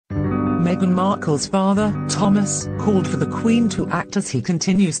Meghan Markle's father, Thomas, called for the Queen to act as he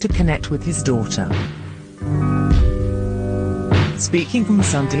continues to connect with his daughter. Speaking from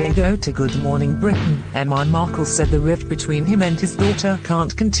San Diego to Good Morning Britain, Meghan Markle said the rift between him and his daughter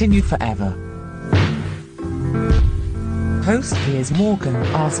can't continue forever. Host Piers Morgan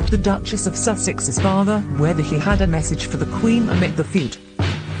asked the Duchess of Sussex's father whether he had a message for the Queen amid the feud.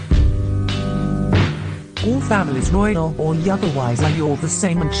 All families, royal or otherwise, are all the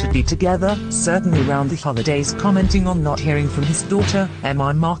same and should be together, certainly around the holidays. Commenting on not hearing from his daughter,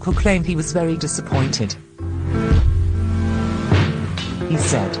 Meghan Markle claimed he was very disappointed. He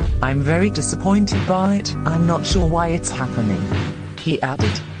said, "I'm very disappointed by it, I'm not sure why it's happening." He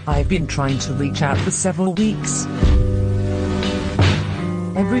added, "I've been trying to reach out for several weeks.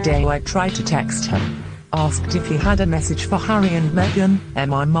 Every day I try to text her." Asked if he had a message for Harry and Meghan,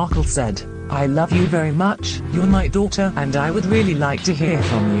 Meghan Markle said, "I love you very much, you're my daughter, and I would really like to hear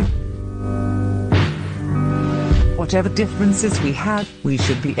from you. Whatever differences we have, we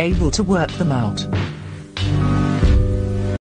should be able to work them out."